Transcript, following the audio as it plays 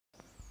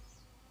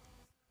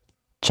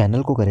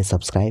Channel को करें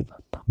subscribe,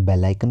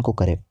 bell icon को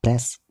करें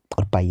प्रेस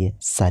और पाइए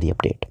सारी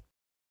अपडेट।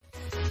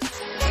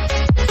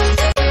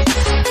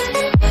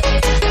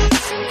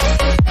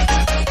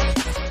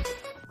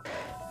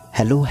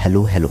 हेलो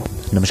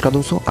नमस्कार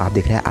दोस्तों, आप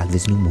देख रहे हैं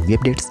ऑलवेज न्यू मूवी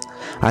अपडेट्स।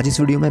 आज इस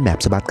वीडियो में मैं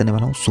आपसे बात करने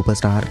वाला हूं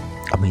सुपरस्टार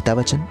अमिताभ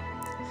बच्चन,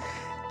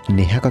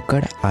 नेहा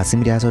कक्कड़,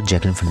 आसिम रियाज और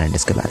जैकलिन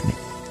फर्नांडिस के बारे में।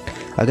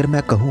 अगर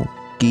मैं कहूं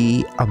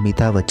कि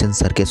अमिताभ बच्चन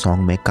सर के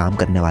सॉन्ग में काम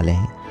करने वाले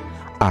हैं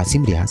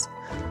आसिम रियाज,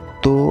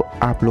 तो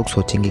आप लोग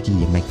सोचेंगे कि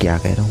ये मैं क्या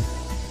कह रहा हूँ,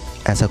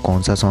 ऐसा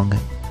कौन सा सॉन्ग है।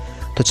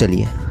 तो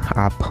चलिए,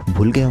 आप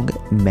भूल गए होंगे,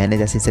 मैंने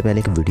जैसे इससे पहले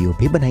एक वीडियो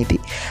भी बनाई थी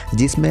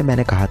जिसमें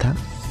मैंने कहा था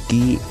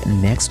कि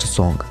नेक्स्ट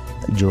सॉन्ग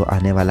जो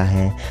आने वाला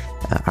है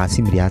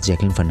आसिम रियाज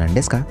जैकलिन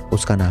फर्नांडिस का,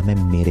 उसका नाम है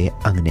मेरे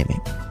अंगने में।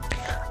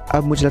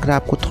 अब मुझे लग रहा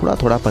है आपको थोड़ा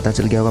थोड़ा पता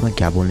चल गया होगा मैं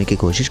क्या बोलने की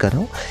कोशिश कर रहा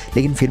हूँ,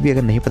 लेकिन फिर भी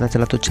अगर नहीं पता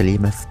चला तो चलिए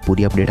मैं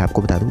पूरी अपडेट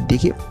आपको बता दूँ।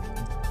 देखिए,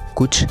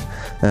 कुछ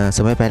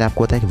समय पहले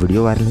आपको पता है कि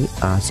वीडियो वायरल हुई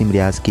आसिम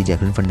रियाज की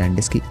जैकलिन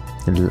फर्नांडिस की,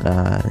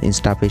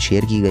 इंस्टा पे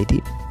शेयर की गई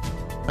थी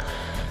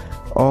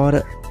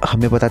और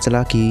हमें पता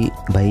चला कि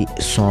भाई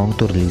सॉन्ग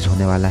तो रिलीज़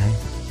होने वाला है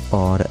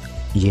और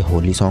ये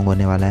होली सॉन्ग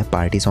होने वाला है,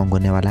 पार्टी सॉन्ग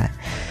होने वाला है।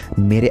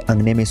 मेरे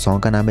अंगने में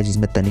सॉन्ग का नाम है,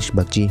 जिसमें तनिष्क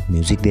बख्शी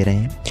म्यूज़िक दे रहे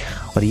हैं।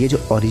 और ये जो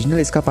ओरिजिनल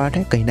इसका पार्ट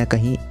है, कहीं ना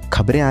कहीं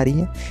खबरें आ रही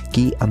हैं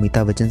कि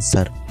अमिताभ बच्चन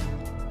सर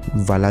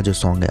वाला जो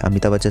सॉन्ग है,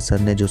 अमिताभ बच्चन सर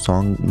ने जो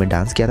सॉन्ग में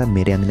डांस किया था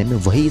मेरे अंगने में,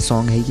 वही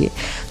सॉन्ग है ये,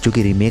 जो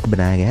कि रीमेक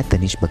बनाया गया है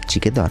तनिष्क बख्शी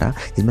के द्वारा,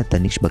 जिसमें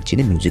तनिष्क बख्शी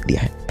ने म्यूज़िक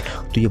दिया है।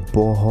 तो ये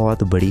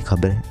बहुत बड़ी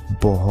खबर है,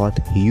 बहुत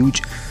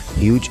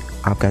ह्यूज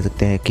आप कह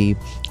सकते हैं कि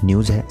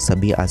न्यूज़ है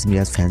सभी आसिम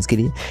रियाज फैंस के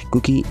लिए,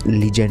 क्योंकि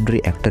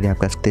लीजेंडरी एक्टर आप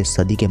कह सकते हैं,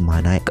 सदी के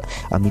महानायक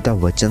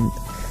अमिताभ बच्चन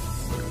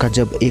का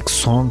जब एक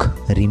सॉन्ग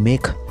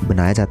रीमेक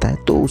बनाया जाता है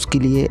तो उसके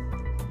लिए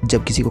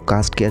जब किसी को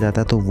कास्ट किया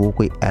जाता है तो वो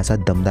कोई ऐसा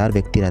दमदार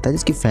व्यक्ति रहता है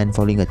जिसकी फ़ैन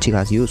फॉलोइंग अच्छी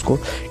खासी हो, उसको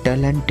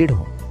टैलेंटेड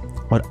हो।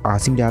 और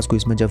आसिम रियाज को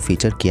इसमें जब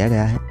फीचर किया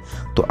गया है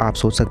तो आप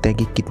सोच सकते हैं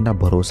कि कितना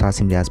भरोसा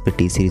आसिम रियाज पे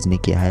टी सीरीज़ ने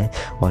किया है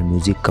और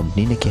म्यूज़िक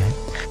कंपनी ने किया है।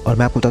 और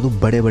मैं आपको बता दूं,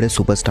 बड़े बड़े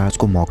सुपरस्टार्स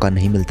को मौका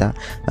नहीं मिलता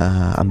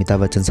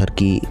अमिताभ बच्चन सर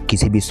की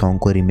किसी भी सॉन्ग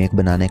को रीमेक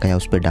बनाने का या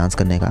उस पर डांस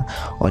करने का,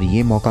 और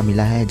ये मौका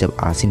मिला है जब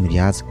आसिम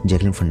रियाज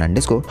जैकलिन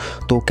फर्नांडिस को।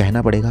 तो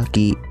कहना पड़ेगा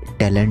कि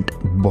टैलेंट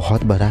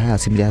बहुत भरा है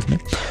आसिम रियाज में,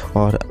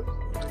 और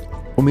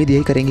उम्मीद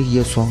यही करेंगे कि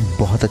ये सॉन्ग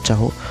बहुत अच्छा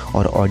हो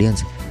और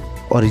ऑडियंस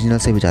ओरिजिनल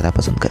से भी ज़्यादा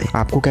पसंद करें।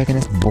 आपको क्या कहना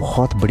है इस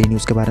बहुत बड़ी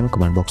न्यूज़ के बारे में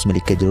कमेंट बॉक्स में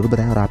लिख के जरूर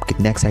बताएं, और आप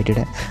कितने एक्साइटेड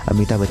हैं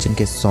अमिताभ बच्चन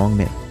के सॉन्ग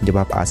में जब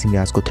आप आसिम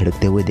रियाज को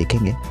थिड़कते हुए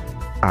देखेंगे,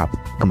 आप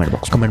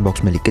कमेंट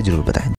बॉक्स में लिख के जरूर बताएं।